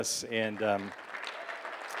And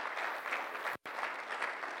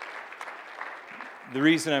the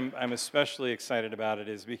reason I'm especially excited about it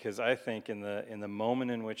is because I think in the moment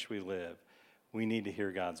in which we live, we need to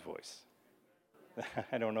hear God's voice.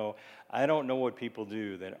 I don't know what people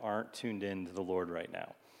do that aren't tuned in to the Lord right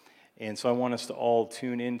now. And so I want us to all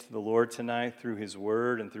tune into the Lord tonight through His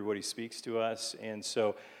Word and through what He speaks to us. And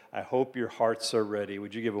so I hope your hearts are ready.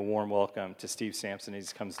 Would you give a warm welcome to Steve Sampson as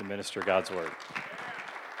he comes to minister God's Word?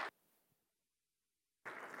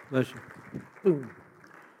 Bless you.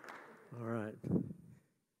 All right.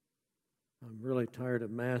 I'm really tired of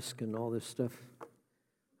masks and all this stuff.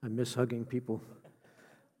 I miss hugging people.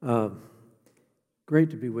 Great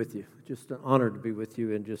to be with you. Just an honor to be with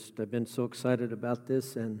you, and I've been so excited about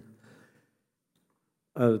this. And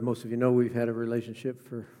most of you know, we've had a relationship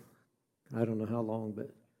for I don't know how long, but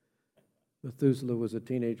Methuselah was a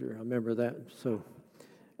teenager. I remember that. So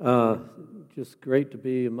just great to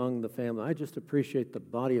be among the family. I just appreciate the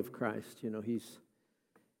body of Christ. You know, He's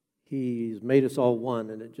made us all one,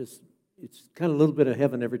 and it's kind of a little bit of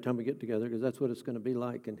heaven every time we get together, because that's what it's going to be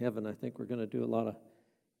like in heaven. I think we're going to do a lot of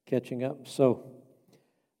catching up. So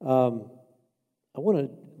the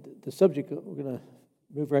subject, we're going to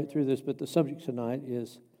move right through this, but the subject tonight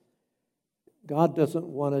is God doesn't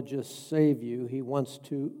want to just save you. He wants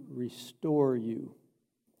to restore you.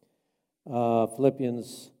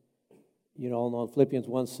 Philippians, all know Philippians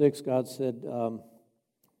 1:6, God said,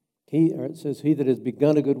 it says, He that has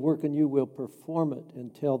begun a good work in you will perform it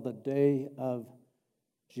until the day of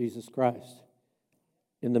Jesus Christ.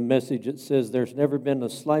 In the Message, it says, there's never been the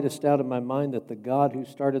slightest doubt in my mind that the God who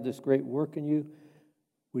started this great work in you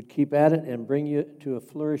would keep at it and bring you to a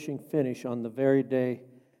flourishing finish on the very day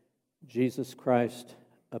Jesus Christ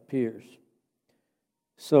appears.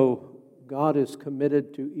 So God is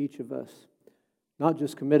committed to each of us. Not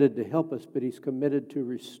just committed to help us, but He's committed to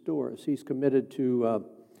restore us. He's committed to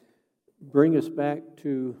bring us back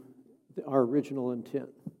to our original intent.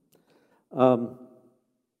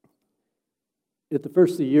 At the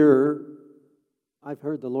first of the year, I've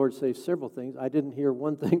heard the Lord say several things. I didn't hear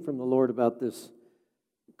one thing from the Lord about this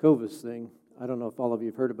COVID thing. I don't know if all of you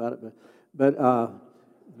have heard about it, but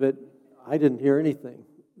I didn't hear anything.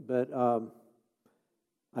 But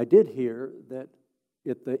I did hear that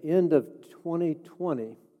at the end of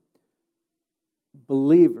 2020,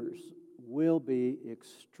 believers will be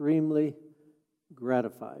extremely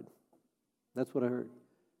gratified. That's what I heard.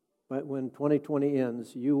 But when 2020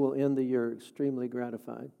 ends, you will end the year extremely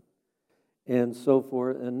gratified, and so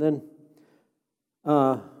forth. And then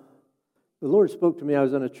the Lord spoke to me. I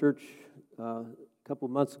was in a church a couple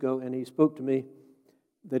of months ago, and He spoke to me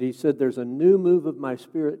that He said, there's a new move of my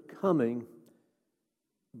Spirit coming,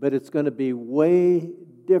 but it's going to be way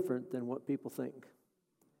different than what people think.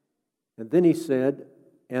 And then He said,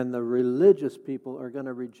 and the religious people are going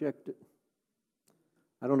to reject it.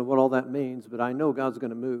 I don't know what all that means, but I know God's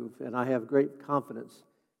going to move, and I have great confidence.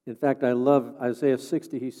 In fact, I love Isaiah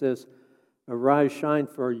 60. He says, arise, shine,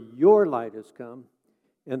 for your light has come,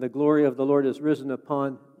 and the glory of the Lord is risen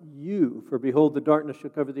upon you. For behold, the darkness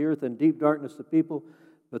shall cover the earth, and deep darkness the people,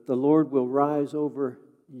 but the Lord will rise over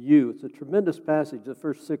you. It's a tremendous passage, the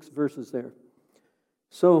first 6 verses there.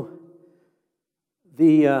 So,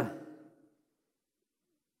 the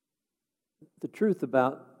truth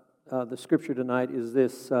about the scripture tonight is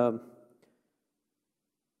this.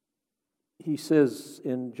 He says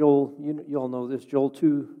in Joel, you all know this, Joel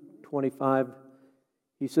 2:25,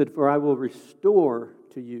 He said, for I will restore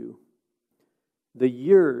to you the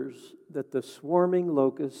years that the swarming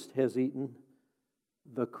locust has eaten,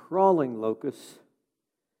 the crawling locust,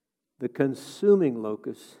 the consuming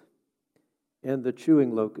locust, and the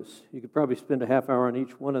chewing locust. You could probably spend a half hour on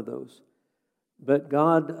each one of those. But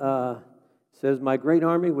God says, my great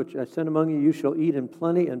army, which I send among you, you shall eat in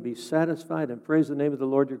plenty and be satisfied, and praise the name of the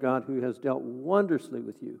Lord your God, who has dealt wondrously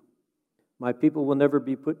with you. My people will never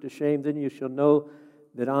be put to shame. Then you shall know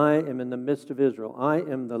that I am in the midst of Israel. I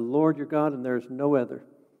am the Lord your God, and there is no other.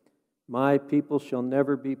 My people shall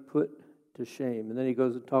never be put to shame. And then he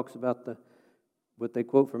goes and talks about what they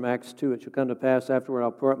quote from Acts 2. It shall come to pass afterward,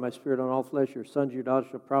 I'll pour out my Spirit on all flesh. Your sons, your daughters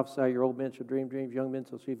shall prophesy. Your old men shall dream dreams. Young men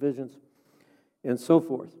shall see visions, and so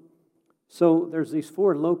forth. So there's these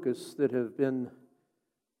 4 locusts that have been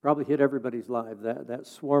probably hit everybody's life. That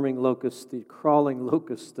swarming locust, the crawling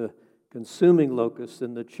locust, the consuming locust,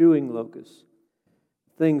 and the chewing locust.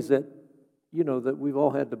 Things that, that we've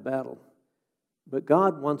all had to battle. But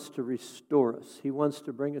God wants to restore us. He wants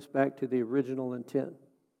to bring us back to the original intent.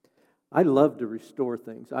 I love to restore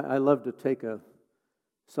things. I love to take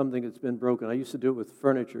something that's been broken. I used to do it with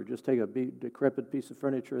furniture. Just take a decrepit piece of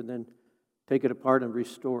furniture and then take it apart and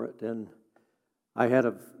restore it. And I had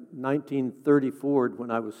a 1930 Ford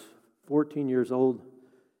when I was 14 years old. It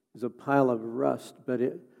was a pile of rust, but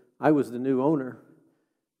I was the new owner.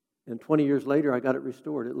 And 20 years later, I got it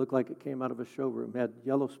restored. It looked like it came out of a showroom. It had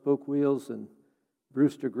yellow spoke wheels and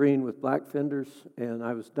Brewster green with black fenders, and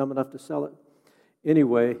I was dumb enough to sell it.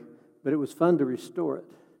 Anyway, but it was fun to restore it.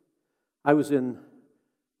 I was in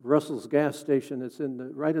Russell's gas station. It's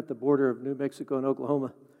right at the border of New Mexico and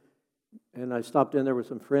Oklahoma. And I stopped in there with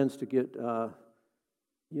some friends to get,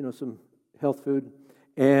 some health food.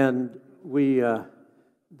 And the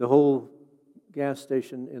whole gas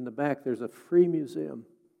station in the back, there's a free museum.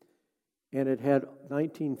 And it had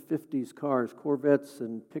 1950s cars, Corvettes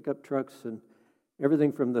and pickup trucks and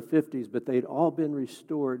everything from the 50s, but they'd all been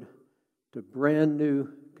restored to brand new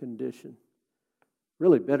condition.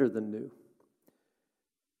 Really better than new.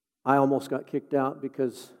 I almost got kicked out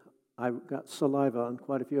because I got saliva on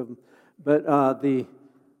quite a few of them. But the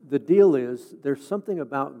deal is, there's something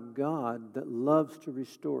about God that loves to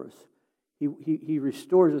restore us. He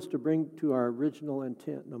restores us to bring to our original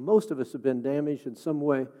intent. Now, most of us have been damaged in some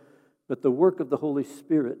way, but the work of the Holy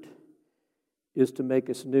Spirit is to make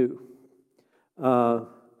us new. My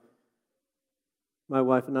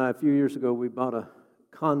wife and I, a few years ago, we bought a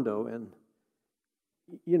condo, and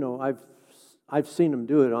I've seen them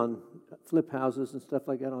do it on flip houses and stuff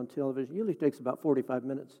like that on television. It usually takes about 45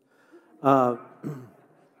 minutes. But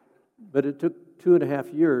it took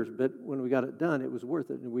 2.5 years, but when we got it done, it was worth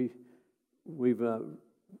it. And we've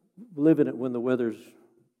live in it when the weather's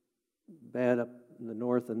bad up in the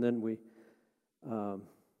north, and then we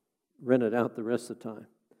rent it out the rest of the time.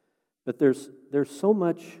 But there's so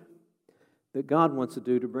much that God wants to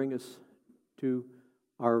do to bring us to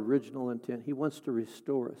our original intent. He wants to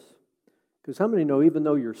restore us. Because how many know, even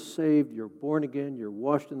though you're saved, you're born again, you're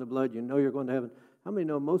washed in the blood, you know you're going to heaven, how many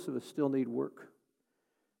know most of us still need work?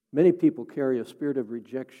 Many people carry a spirit of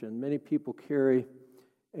rejection. Many people carry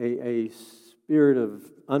a spirit of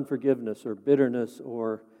unforgiveness or bitterness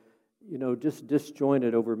or, just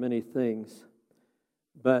disjointed over many things.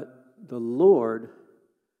 But the Lord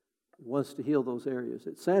wants to heal those areas.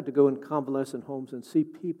 It's sad to go in convalescent homes and see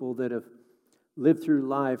people that have lived through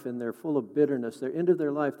life and they're full of bitterness. They're into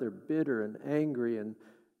their life, they're bitter and angry and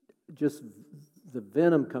just the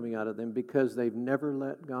venom coming out of them because they've never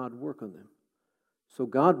let God work on them. So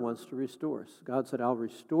God wants to restore us. God said, I'll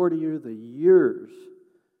restore to you the years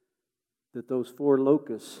that those 4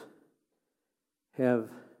 locusts have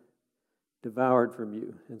devoured from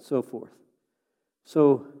you, and so forth.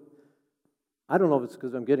 So, I don't know if it's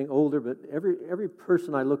because I'm getting older, but every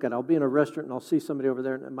person I look at, I'll be in a restaurant and I'll see somebody over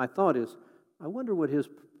there, and my thought is, I wonder what his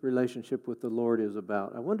relationship with the Lord is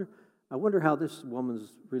about. I wonder how this woman's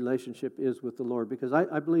relationship is with the Lord, because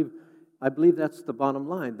I believe that's the bottom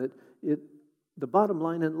line, that the bottom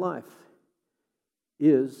line in life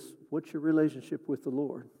is, what's your relationship with the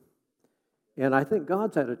Lord? And I think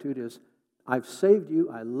God's attitude is, I've saved you,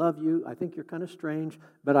 I love you, I think you're kind of strange,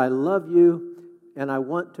 but I love you, and I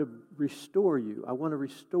want to restore you. I want to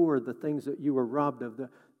restore the things that you were robbed of,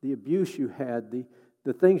 the abuse you had,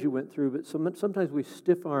 the things you went through. But sometimes we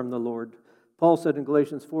stiff-arm the Lord. Paul said in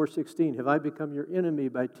Galatians 4:16, have I become your enemy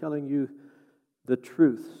by telling you the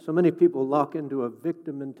truth? So many people lock into a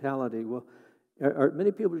victim mentality. Well,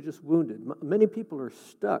 many people are just wounded. Many people are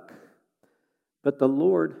stuck. But the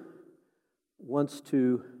Lord wants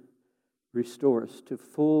to restore us to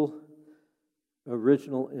full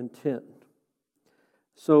original intent.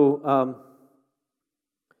 So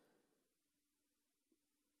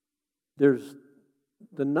there's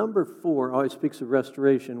the number 4 always speaks of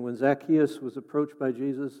restoration. When Zacchaeus was approached by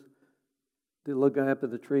Jesus, the little guy up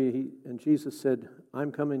at the tree, and Jesus said,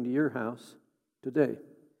 I'm coming to your house today.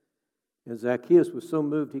 And Zacchaeus was so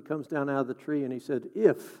moved, he comes down out of the tree and he said,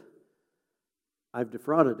 if I've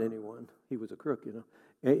defrauded anyone, he was a crook,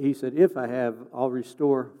 he said, if I have, I'll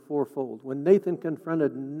restore fourfold. When David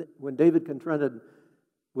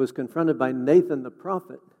was confronted by Nathan the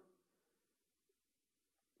prophet,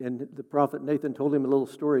 and the prophet Nathan told him a little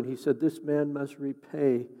story, and he said, this man must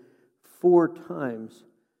repay 4 times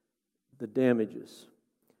the damages.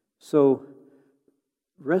 So,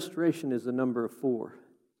 restoration is the number of 4.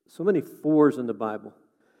 So many 4s in the Bible.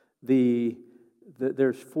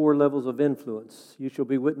 There's 4 levels of influence. You shall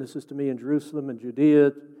be witnesses to me in Jerusalem and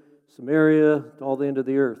Judea, Samaria, to all the end of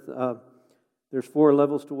the earth. There's 4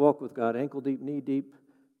 levels to walk with God: ankle deep, knee deep,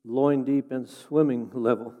 loin deep, and swimming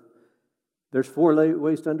level. There's 4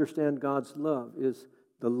 ways to understand God's love: is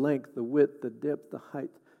the length, the width, the depth, the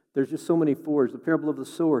height. There's just so many 4s. The parable of the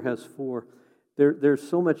sower has 4. There's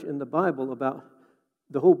so much in the Bible about,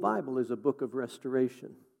 the whole Bible is a book of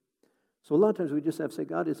restoration. So a lot of times we just have to say,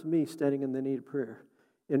 God, it's me standing in the need of prayer.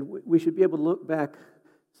 And we should be able to look back,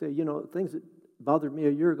 say, things that bothered me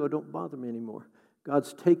a year ago don't bother me anymore.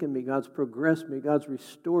 God's taken me. God's progressed me. God's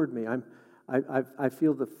restored me. I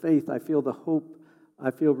feel the faith. I feel the hope.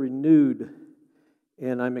 I feel renewed.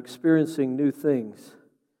 And I'm experiencing new things.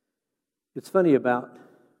 It's funny about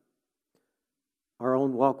our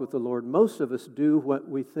own walk with the Lord. Most of us do what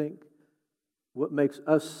we think, what makes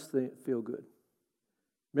us feel good.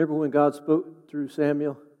 Remember when God spoke through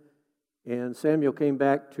Samuel? And Samuel came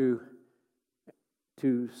back to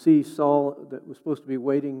see Saul that was supposed to be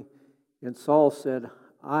waiting. And Saul said,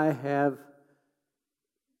 I have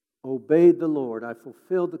obeyed the Lord. I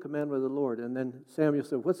fulfilled the commandment of the Lord. And then Samuel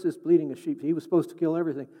said, what's this bleating of sheep? He was supposed to kill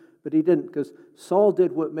everything, but he didn't, because Saul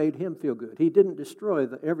did what made him feel good. He didn't destroy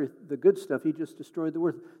the good stuff. He just destroyed the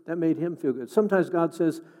worth. That made him feel good. Sometimes God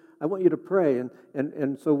says, I want you to pray.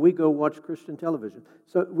 And so we go watch Christian television.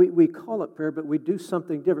 So we call it prayer, but we do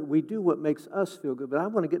something different. We do what makes us feel good. But I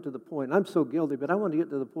want to get to the point. I'm so guilty, but I want to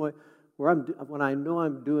get to the point where when I know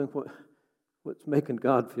I'm doing what's making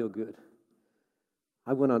God feel good.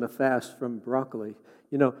 I went on a fast from broccoli,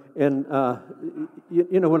 and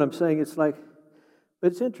you know what I'm saying? It's like,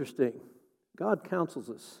 but it's interesting. God counsels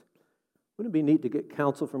us. Wouldn't it be neat to get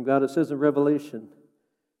counsel from God? It says in Revelation,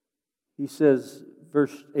 he says,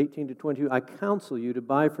 verse 18 to 22, I counsel you to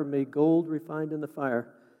buy from me gold refined in the fire,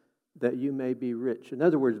 that you may be rich. In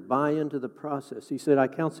other words, buy into the process. He said, I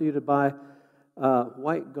counsel you to buy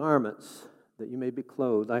white garments, that you may be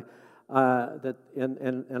clothed.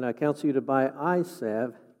 And I counsel you to buy eye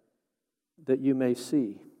salve, that you may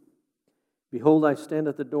see. Behold, I stand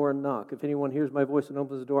at the door and knock. If anyone hears my voice and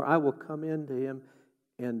opens the door, I will come in to him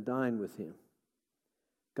and dine with him.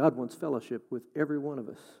 God wants fellowship with every one of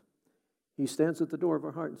us. He stands at the door of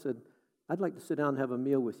our heart and said, I'd like to sit down and have a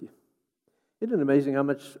meal with you. Isn't it amazing how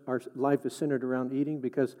much our life is centered around eating?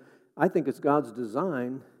 Because I think it's God's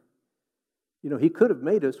design. He could have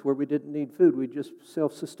made us where we didn't need food. We just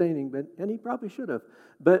self-sustaining, and he probably should have.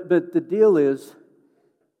 But the deal is,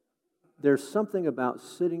 there's something about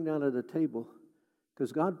sitting down at a table,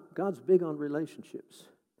 because God's big on relationships.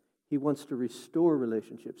 He wants to restore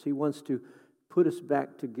relationships. He wants to put us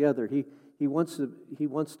back together. He wants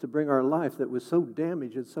to bring our life that was so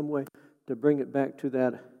damaged in some way, to bring it back to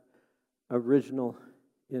that original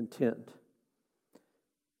intent.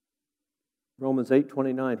 Romans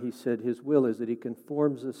 8:29, he said, his will is that he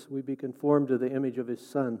conforms us, we be conformed to the image of his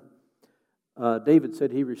Son. David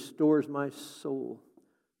said, he restores my soul.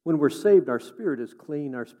 When we're saved, our spirit is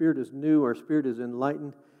clean, our spirit is new, our spirit is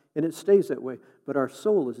enlightened, and it stays that way. But our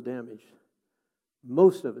soul is damaged.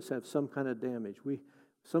 Most of us have some kind of damage.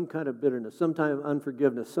 Some kind of bitterness, some kind of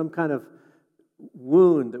unforgiveness, some kind of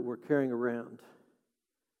wound that we're carrying around.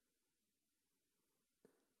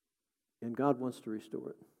 And God wants to restore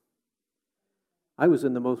it. I was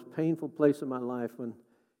in the most painful place of my life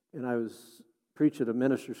and I was preaching at a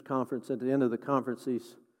minister's conference. At the end of the conference,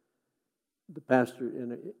 the pastor,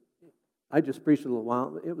 and I just preached a little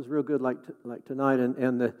while. It was real good, like tonight.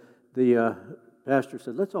 And the pastor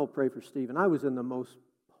said, "Let's all pray for Steve." And I was in the most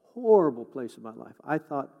horrible place of my life. I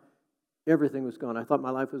thought everything was gone. I thought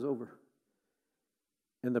my life was over.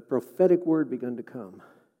 And the prophetic word began to come.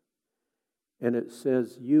 And it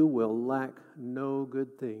says, you will lack no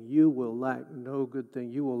good thing. You will lack no good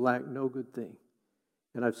thing. You will lack no good thing.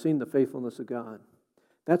 And I've seen the faithfulness of God.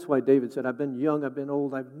 That's why David said, I've been young, I've been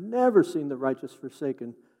old, I've never seen the righteous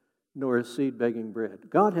forsaken, nor his seed begging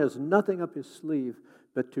bread. God has nothing up his sleeve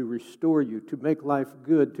but to restore you, to make life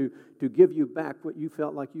good, to give you back what you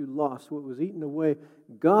felt like you lost, what was eaten away.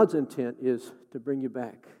 God's intent is to bring you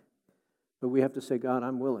back. But we have to say, God,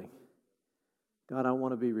 I'm willing. God, I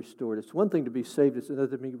want to be restored. It's one thing to be saved, it's another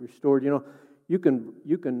to be restored. You can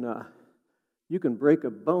break a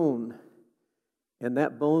bone, and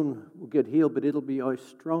that bone will get healed, but it'll be always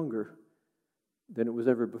stronger than it was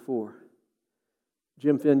ever before.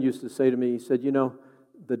 Jim Finn used to say to me, he said,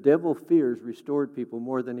 the devil fears restored people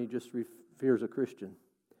more than he just fears a Christian.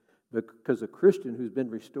 Because a Christian who's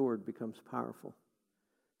been restored becomes powerful.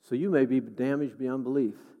 So you may be damaged beyond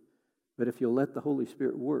belief, but if you'll let the Holy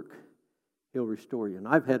Spirit work, He'll restore you. And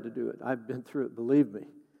I've had to do it. I've been through it, believe me.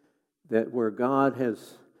 That where God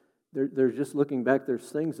has, there's just looking back, there's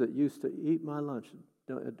things that used to eat my lunch.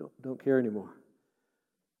 Don't care anymore.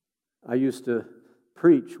 I used to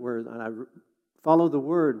preach and I follow the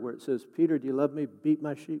word where it says, Peter, do you love me? Beat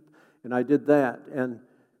my sheep. And I did that. And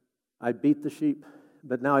I beat the sheep.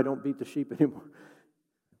 But now I don't beat the sheep anymore.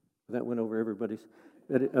 That went over everybody's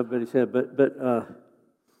head. But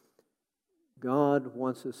God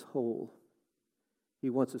wants us whole. He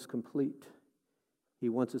wants us complete. He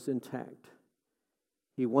wants us intact.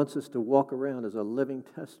 He wants us to walk around as a living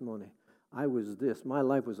testimony. I was this. My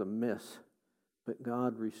life was a mess, but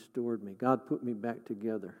God restored me. God put me back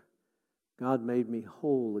together. God made me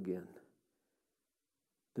whole again.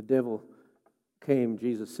 The devil came,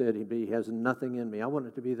 Jesus said, he has nothing in me. I want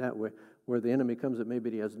it to be that way, where the enemy comes at me,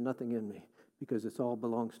 but he has nothing in me, because it all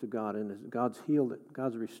belongs to God, and God's healed it.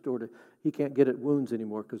 God's restored it. He can't get at wounds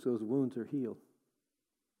anymore because those wounds are healed.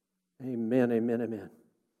 Amen, amen, amen.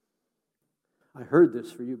 I heard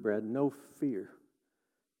this for you, Brad. No fear.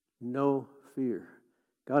 No fear.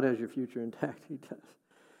 God has your future intact. He does.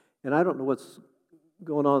 And I don't know what's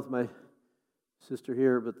going on with my sister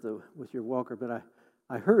here, but with your walker, but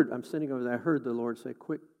I heard, I'm sitting over there, I heard the Lord say,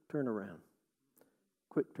 quick turnaround.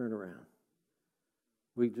 Quick turnaround.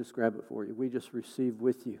 We just grab it for you. We just receive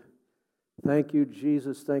with you. Thank you,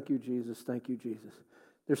 Jesus. Thank you, Jesus. Thank you, Jesus.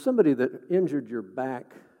 There's somebody that injured your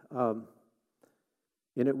back, and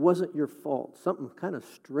it wasn't your fault. Something kind of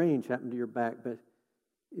strange happened to your back, but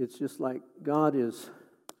it's just like God is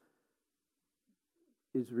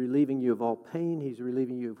relieving you of all pain. He's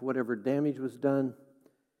relieving you of whatever damage was done,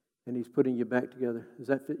 and He's putting you back together. Does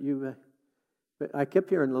that fit you? But I kept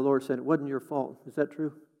hearing the Lord said it wasn't your fault. Is that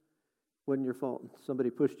true? Wasn't your fault.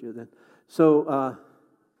 Somebody pushed you then. So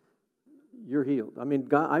you're healed. I mean,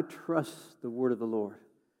 God, I trust the word of the Lord.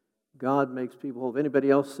 God makes people whole. If anybody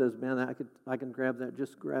else says, man, I can grab that,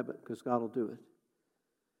 just grab it, because God will do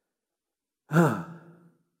it.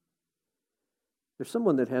 There's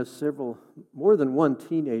someone that has more than one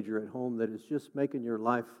teenager at home that is just making your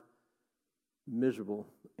life miserable.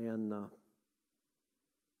 And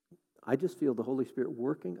I just feel the Holy Spirit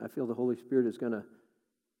working. I feel the Holy Spirit is going to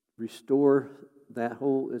restore that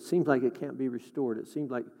whole. It seems like it can't be restored. It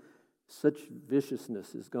seems like such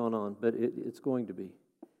viciousness has gone on, but it's going to be.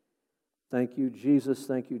 Thank you, Jesus.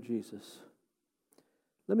 Thank you, Jesus.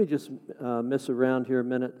 Let me just mess around here a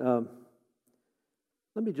minute.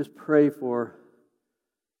 Let me just pray for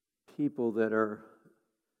people that are,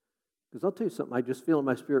 because I'll tell you something, I just feel in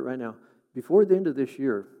my spirit right now, before the end of this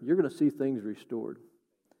year, you're going to see things restored.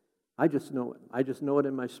 I just know it. I just know it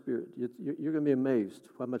in my spirit. You're going to be amazed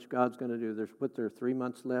how much God's going to do. There are 3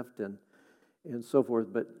 months left and so forth,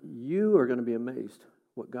 but you are going to be amazed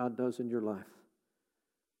what God does in your life.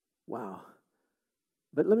 Wow.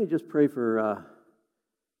 But let me just pray for,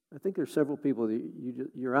 I think there's several people,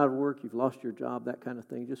 you're out of work, you've lost your job, that kind of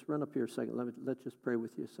thing. Just run up here a second. Let's just pray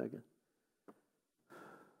with you a second.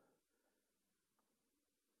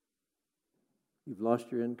 You've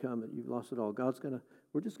lost your income, you've lost it all.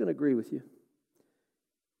 We're just going to agree with you.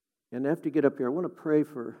 And after you get up here, I want to pray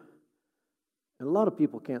for, and a lot of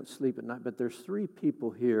people can't sleep at night, but there's 3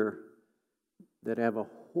 people here that have a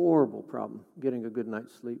horrible problem getting a good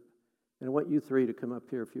night's sleep. And I want you 3 to come up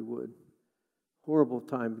here if you would. Horrible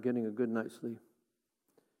time getting a good night's sleep.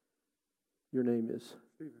 Your name is?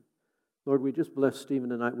 Stephen. Lord, we just bless Stephen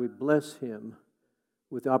tonight. We bless him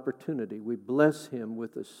with opportunity. We bless him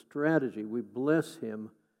with a strategy. We bless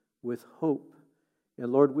him with hope.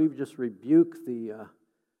 And Lord, we just rebuke the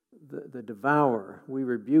devourer. We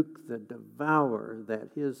rebuke the devourer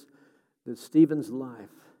that Stephen's life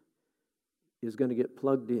is going to get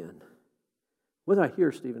plugged in. What I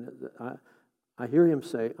hear, Stephen, I hear him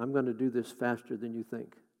say, I'm going to do this faster than you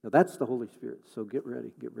think. Now that's the Holy Spirit. So get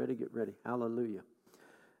ready, get ready, get ready. Hallelujah.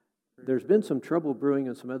 There's been some trouble brewing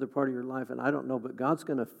in some other part of your life, and I don't know, but God's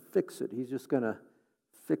going to fix it. He's just going to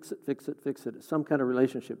fix it. It's some kind of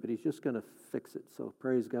relationship, but He's just going to fix it. So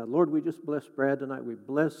praise God. Lord, we just bless Brad tonight. We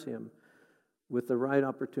bless him with the right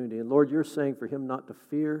opportunity. And Lord, you're saying for him not to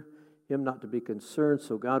fear, him not to be concerned.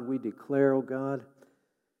 So God, we declare, oh God,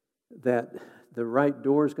 that the right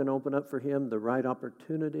door is going to open up for him, the right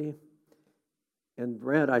opportunity. And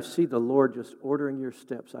Brad, I see the Lord just ordering your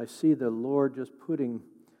steps. I see the Lord just putting...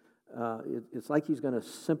 it's like He's going to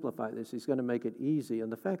simplify this. He's going to make it easy. And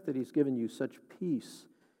the fact that He's given you such peace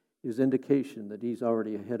is indication that He's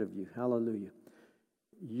already ahead of you. Hallelujah.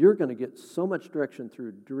 You're going to get so much direction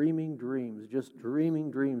through dreaming dreams, just dreaming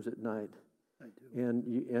dreams at night. I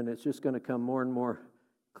do. And it's just going to come more and more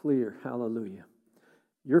clear. Hallelujah.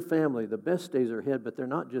 Your family, the best days are ahead, but they're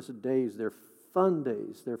not just days. They're fun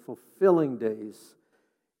days. They're fulfilling days.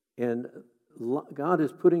 And God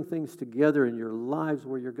is putting things together in your lives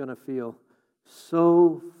where you're going to feel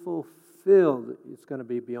so fulfilled. It's going to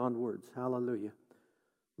be beyond words. Hallelujah.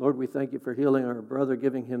 Lord, we thank you for healing our brother,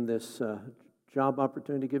 giving him this job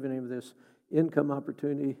opportunity, giving him this income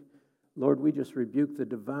opportunity. Lord, we just rebuke the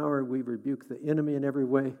devourer. We rebuke the enemy in every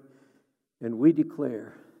way. And we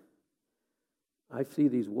declare, I see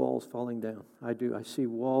these walls falling down. I do. I see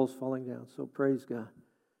walls falling down. So praise God.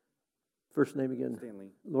 First name again?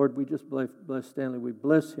 Stanley. Lord, we just bless Stanley. We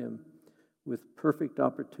bless him with perfect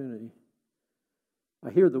opportunity.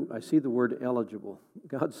 I see the word eligible.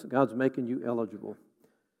 God's making you eligible.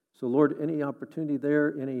 So, Lord, any opportunity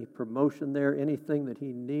there, any promotion there, anything that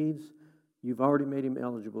he needs, you've already made him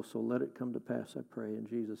eligible. So let it come to pass, I pray, in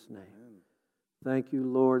Jesus' name. Amen. Thank you,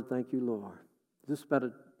 Lord. Thank you, Lord. Is this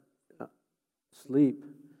about sleep?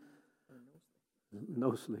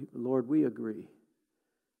 No sleep. Lord, we agree.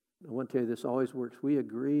 I want to tell you, this always works. We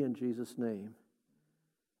agree in Jesus' name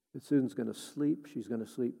that Susan's going to sleep. She's going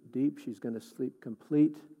to sleep deep. She's going to sleep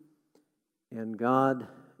complete. And God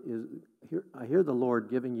is here. I hear the Lord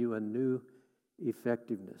giving you a new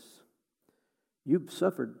effectiveness. You've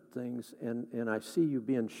suffered things, and I see you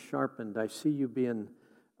being sharpened. I see you being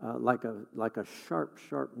like a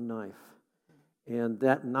sharp knife. And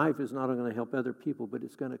that knife is not only going to help other people, but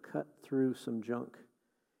it's going to cut through some junk.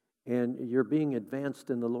 And you're being advanced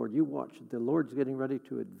in the Lord. You watch, the Lord's getting ready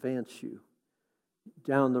to advance you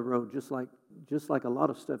down the road, just like a lot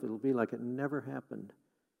of stuff. It'll be like it never happened.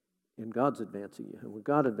 And God's advancing you. And when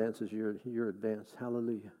God advances, you're advanced.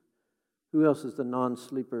 Hallelujah. Who else is the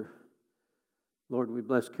non-sleeper? Lord, we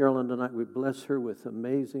bless Carolyn tonight. We bless her with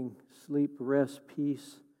amazing sleep, rest,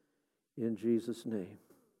 peace in Jesus' name.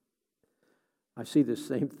 I see the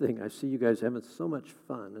same thing. I see you guys having so much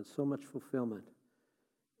fun and so much fulfillment.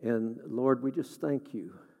 And Lord, we just thank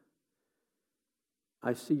you.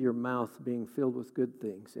 I see your mouth being filled with good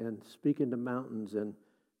things and speaking to mountains and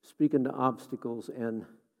speaking to obstacles, and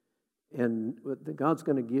God's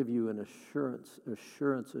going to give you an assurance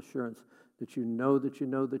that you know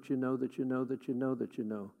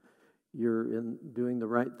you're in doing the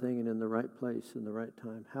right thing and in the right place in the right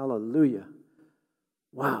time. Hallelujah.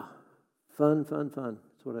 Wow. Fun.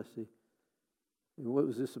 That's what I see. And what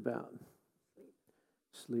was this about?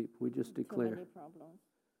 Sleep. We just declare. Too many problems.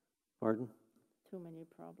 Pardon? Too many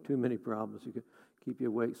problems. Too many problems. You could keep you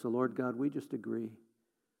awake. So, Lord God, we just agree.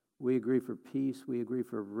 We agree for peace. We agree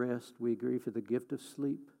for rest. We agree for the gift of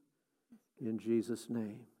sleep. In Jesus'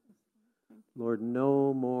 name. Lord,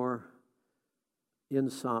 no more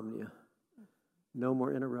insomnia. No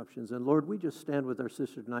more interruptions. And Lord, we just stand with our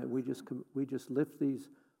sister tonight. We just lift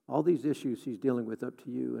all these issues she's dealing with up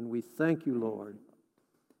to you. And we thank you, Lord.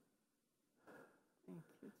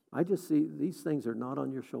 I just see these things are not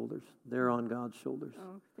on your shoulders. They're on God's shoulders.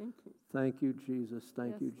 Oh, thank you. Thank you, Jesus.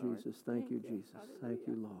 Thank Yes, you, Lord. Jesus. Thank you, Jesus. Hallelujah. Thank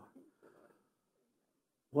you, Lord.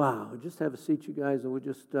 Wow. Just have a seat, you guys, and we'll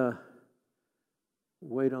just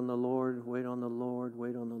wait on the Lord, wait on the Lord,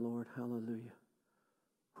 wait on the Lord. Hallelujah.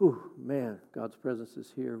 Whew, man, God's presence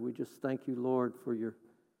is here. We just thank you, Lord, for your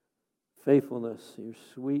faithfulness, your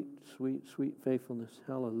sweet, sweet, sweet faithfulness.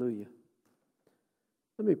 Hallelujah.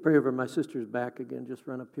 Let me pray over my sister's back again. Just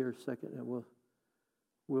run up here a second and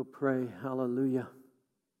we'll pray. Hallelujah.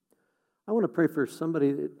 I want to pray for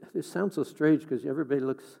somebody. This sounds so strange because everybody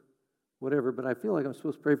looks whatever, but I feel like I'm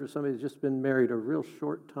supposed to pray for somebody that's just been married a real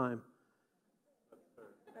short time.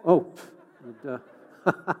 Oh,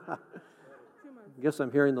 I guess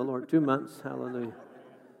I'm hearing the Lord. 2 months. Hallelujah.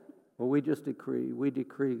 Well, we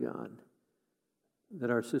decree, God,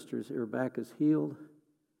 that our her back is healed.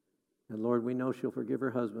 And Lord, we know she'll forgive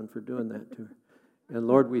her husband for doing that to her. And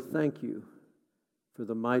Lord, we thank you for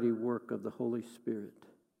the mighty work of the Holy Spirit.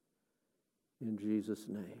 In Jesus'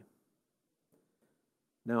 name.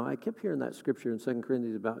 Now, I kept hearing that scripture in 2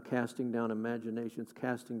 Corinthians about casting down imaginations,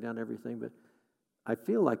 casting down everything, but I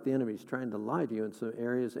feel like the enemy's trying to lie to you in some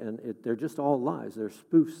areas, and they're just all lies. They're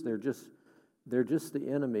spoofs. They're just the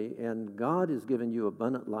enemy, and God has given you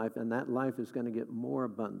abundant life, and that life is going to get more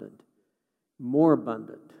abundant. More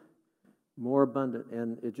abundant. More abundant.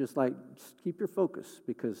 And it's just keep your focus,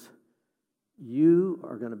 because you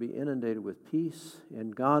are going to be inundated with peace,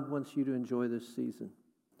 and God wants you to enjoy this season.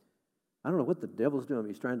 I don't know what the devil's doing.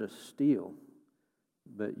 He's trying to steal,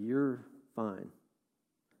 but you're fine.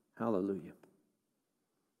 Hallelujah.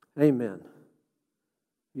 Amen.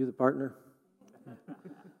 You the partner?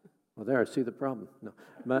 Well, there, I see the problem.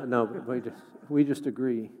 We just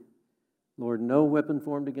agree. Lord, no weapon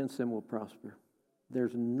formed against them will prosper.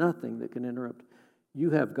 There's nothing that can interrupt.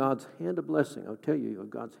 You have God's hand of blessing. I'll tell you, you have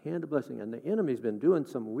God's hand of blessing. And the enemy's been doing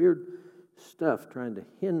some weird stuff trying to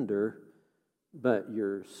hinder, but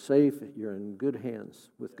you're safe. You're in good hands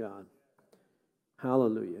with God.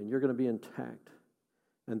 Hallelujah. And you're going to be intact.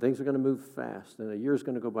 And things are going to move fast. And a year's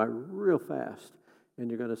going to go by real fast. And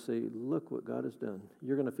you're going to say, look what God has done.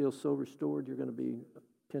 You're going to feel so restored, you're going to be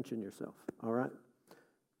pinching yourself. All right?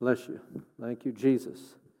 Bless you. Thank you, Jesus.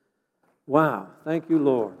 Wow. Thank you,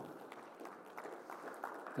 Lord.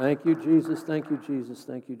 Thank you, Jesus. Thank you, Jesus.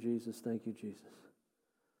 Thank you, Jesus. Thank you, Jesus.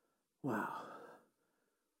 Wow.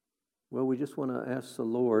 Well, we just want to ask the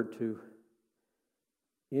Lord to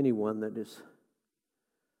anyone that is.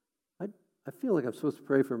 I feel like I'm supposed to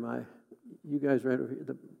pray for you guys right over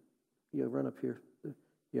here. Run up here.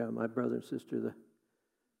 My brother and sister,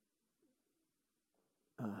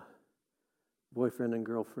 the boyfriend and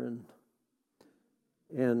girlfriend.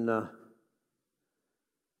 And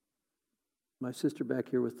my sister back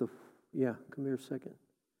here with come here a second.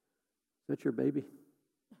 Is that your baby?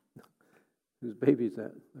 Whose baby is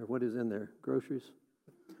that? Or what is in there? Groceries?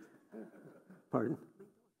 Pardon?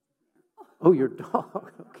 Oh, your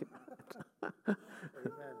dog. Okay.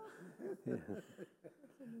 Yeah.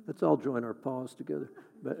 Let's all join our paws together.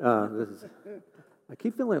 But I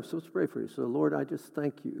keep feeling I'm supposed to pray for you. So, Lord, I just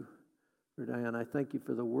thank you for Diane. I thank you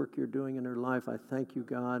for the work you're doing in her life. I thank you,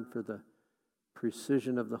 God, for the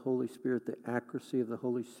precision of the Holy Spirit, the accuracy of the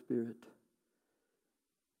Holy Spirit.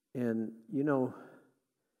 And,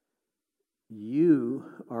 you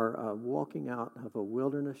are walking out of a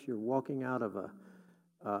wilderness. You're walking out of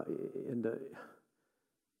I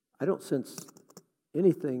don't sense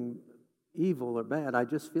anything evil or bad. I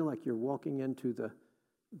just feel like you're walking into the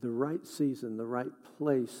right season, the right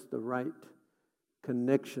place, the right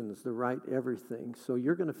connections, the right everything. So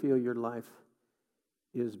you're going to feel your life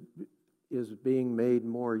is being made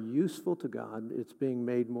more useful to God. It's being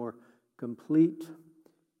made more complete.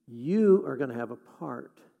 You are going to have a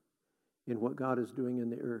part in what God is doing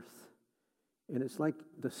in the earth. And it's like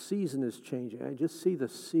the season is changing. I just see the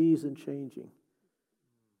season changing.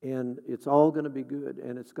 And it's all going to be good.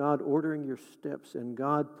 And it's God ordering your steps and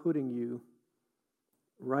God putting you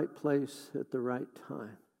right place at the right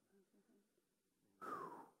time.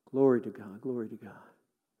 Glory to God. Glory to God.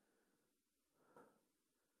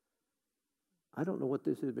 I don't know what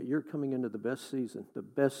this is, but you're coming into the best season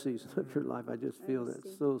of your life. I just feel that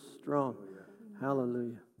so strong.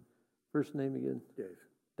 Hallelujah. First name again?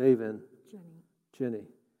 Dave and Jenny.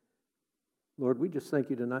 Lord, we just thank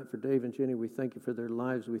you tonight for Dave and Jenny. We thank you for their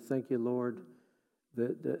lives. We thank you, Lord,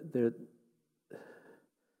 that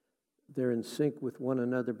they're in sync with one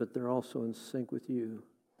another, but they're also in sync with you.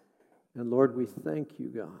 And Lord, we thank you,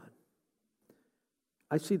 God.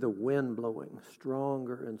 I see the wind blowing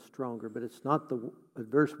stronger and stronger, but it's not the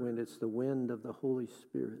adverse wind, it's the wind of the Holy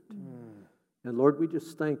Spirit. And Lord, we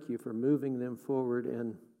just thank you for moving them forward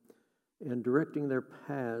and directing their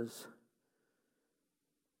paths.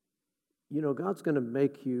 God's going to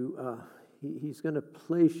make you, He's going to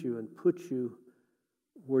place you and put you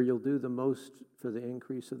where you'll do the most for the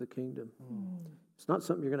increase of the kingdom. It's not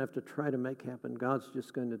something you're going to have to try to make happen. God's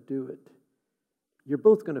just going to do it. You're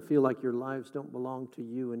both going to feel like your lives don't belong to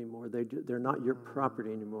you anymore. They're not your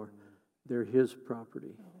property anymore. They're His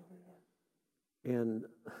property. And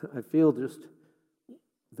I feel just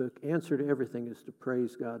the answer to everything is to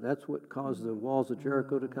praise God. That's what caused the walls of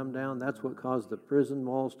Jericho to come down. That's what caused the prison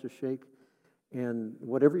walls to shake. And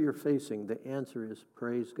whatever you're facing, the answer is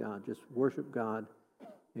praise God. Just worship God,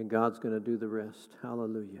 and God's going to do the rest.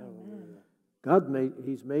 Hallelujah.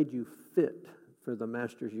 He's made you fit for the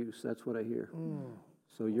Master's use. That's what I hear.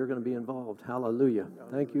 So you're going to be involved. Hallelujah.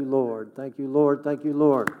 Thank you, Lord. Thank you, Lord. Thank you,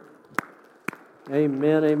 Lord.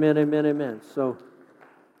 Amen, amen, amen, amen. So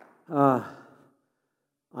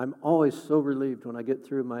I'm always so relieved when I get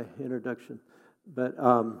through my introduction. But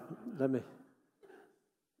let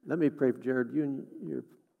me pray for Jared. You and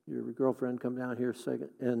your girlfriend come down here a second,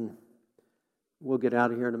 and we'll get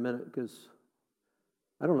out of here in a minute because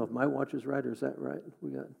I don't know if my watch is right or is that right?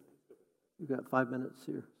 We've got 5 minutes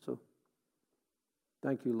here. So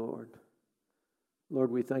thank you, Lord. Lord,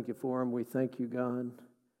 we thank you for them. We thank you, God,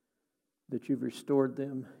 that you've restored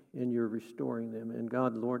them and you're restoring them. And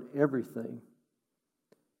God, Lord, everything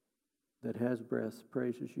that has breath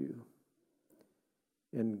praises you.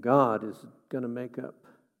 And God is going to make up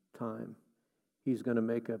time. He's going to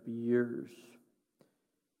make up years.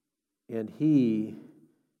 And He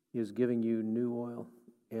is giving you new oil,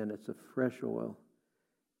 and it's a fresh oil.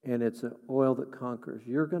 And it's an oil that conquers.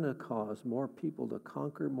 You're going to cause more people to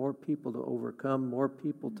conquer, more people to overcome, more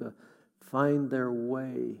people to find their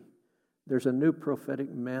way. There's a new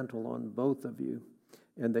prophetic mantle on both of you,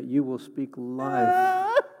 and that you will speak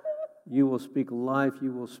life. You will speak life.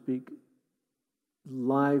 You will speak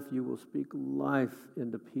life. You will speak life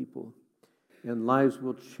into people, and lives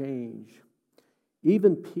will change.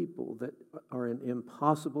 Even people that are in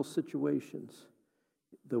impossible situations,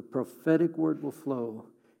 the prophetic word will flow.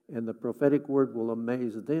 And the prophetic word will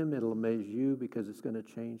amaze them. It'll amaze you because it's going to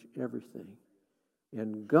change everything.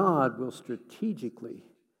 And God will strategically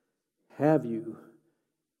have you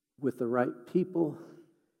with the right people,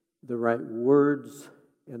 the right words,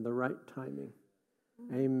 and the right timing.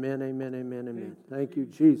 Amen, amen, amen, amen. Thank you,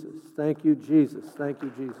 Jesus. Thank you, Jesus. Thank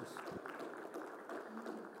you, Jesus.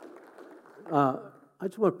 I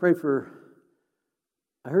just want to pray for,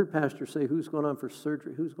 I heard Pastor say, who's going on for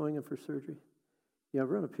surgery? Who's going in for surgery? Yeah,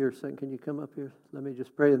 run up here a second. Can you come up here? Let me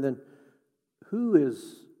just pray. And then who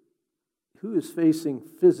is facing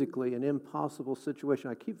physically an impossible situation?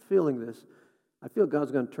 I keep feeling this. I feel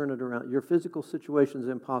God's going to turn it around. Your physical situation is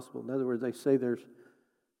impossible. In other words, they say there's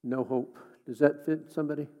no hope. Does that fit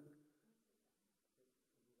somebody?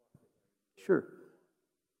 Sure.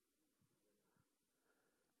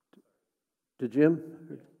 To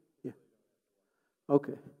Jim? Yeah.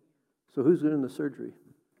 Okay. So who's doing the surgery?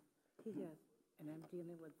 He has, and I'm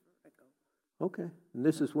dealing with vertigo. Okay. And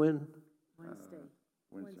this is when? Wednesday.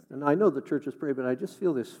 And I know the church is praying, but I just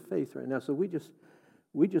feel this faith right now. So we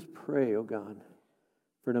just pray, oh God,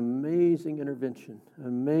 for an amazing intervention,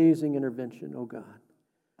 oh God.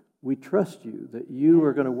 We trust you that you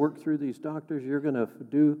are going to work through these doctors. You're going to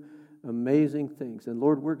do amazing things. And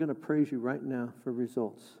Lord, we're going to praise you right now for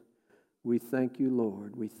results. We thank you,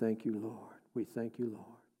 Lord. We thank you, Lord. We thank you,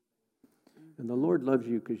 Lord. And the Lord loves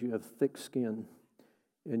you because you have thick skin.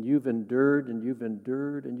 And you've endured, and you've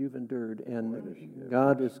endured, and you've endured. And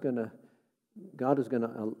God is going to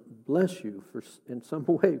bless you in some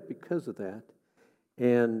way because of that.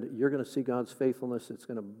 And you're going to see God's faithfulness. It's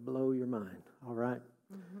going to blow your mind. All right?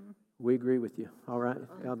 Mm-hmm. We agree with you. All right?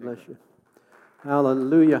 God bless you.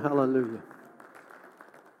 Hallelujah, hallelujah.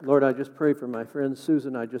 Lord, I just pray for my friend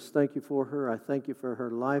Susan. I just thank you for her. I thank you for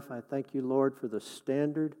her life. I thank you, Lord, for the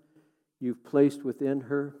standard you've placed within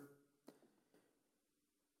her.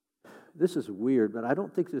 This is weird, but I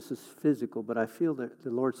don't think this is physical, but I feel that the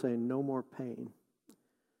Lord's saying, no more pain.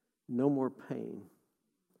 No more pain.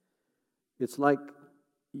 It's like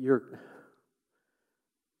you're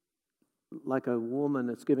like a woman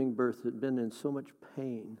that's giving birth that's been in so much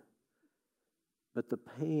pain, but the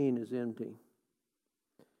pain is empty.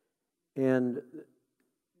 And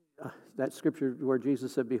that scripture where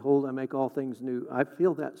Jesus said, behold, I make all things new. I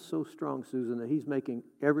feel that so strong, Susan, that he's making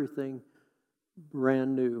everything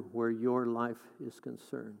brand new where your life is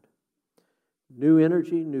concerned. New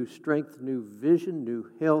energy, new strength, new vision, new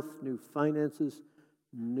health, new finances,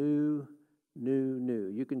 new.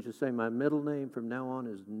 You can just say my middle name from now on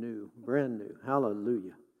is new, brand new.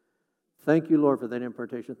 Hallelujah. Thank you, Lord, for that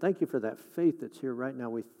impartation. Thank you for that faith that's here right now.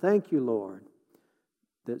 We thank you, Lord,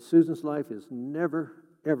 that Susan's life is never,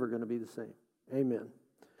 ever going to be the same. Amen.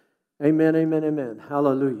 Amen, amen, amen.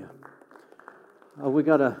 Hallelujah. We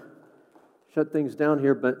got to shut things down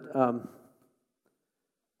here, but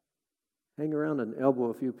hang around and elbow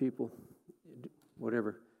a few people,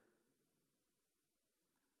 whatever.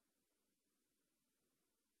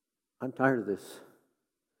 I'm tired of this.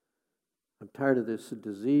 I'm tired of this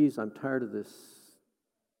disease. I'm tired of this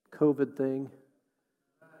COVID thing.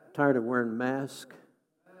 I'm tired of wearing masks.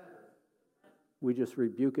 We just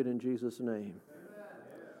rebuke it in Jesus' name.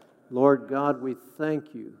 Lord God, we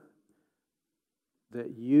thank you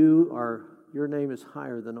that your name is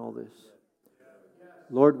higher than all this.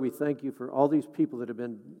 Lord, we thank you for all these people that have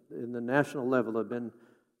been in the national level, have been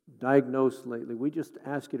diagnosed lately. We just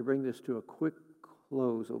ask you to bring this to a quick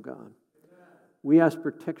close, oh God. We ask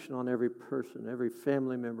protection on every person, every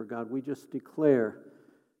family member, God. We just declare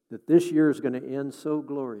that this year is going to end so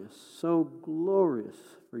glorious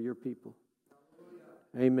for your people.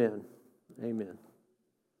 Amen. Amen.